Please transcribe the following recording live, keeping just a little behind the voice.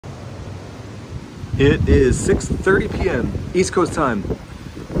It is 6:30 p.m. East Coast time,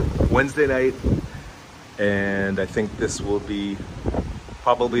 Wednesday night, and I think this will be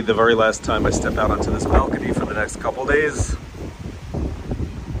probably the very last time I step out onto this balcony for the next couple days.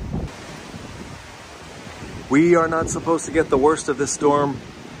 We are not supposed to get the worst of this storm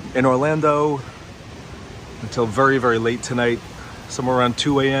in Orlando until very, very late tonight, somewhere around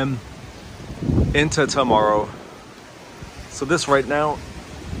 2 a.m. into tomorrow. So this right now,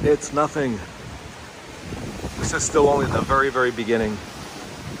 it's nothing. This is still only the very, very beginning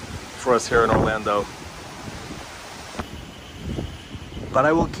for us here in Orlando. But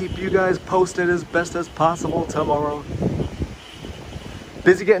I will keep you guys posted as best as possible tomorrow.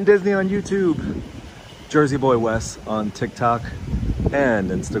 Busy getting Disney on YouTube. Jersey Boy Wes on TikTok and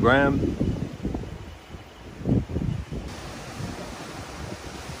Instagram.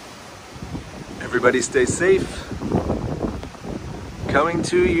 Everybody stay safe. Coming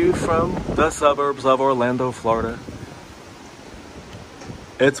to you from the suburbs of Orlando, Florida.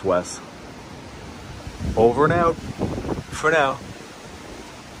 It's Wes. Over and out for now.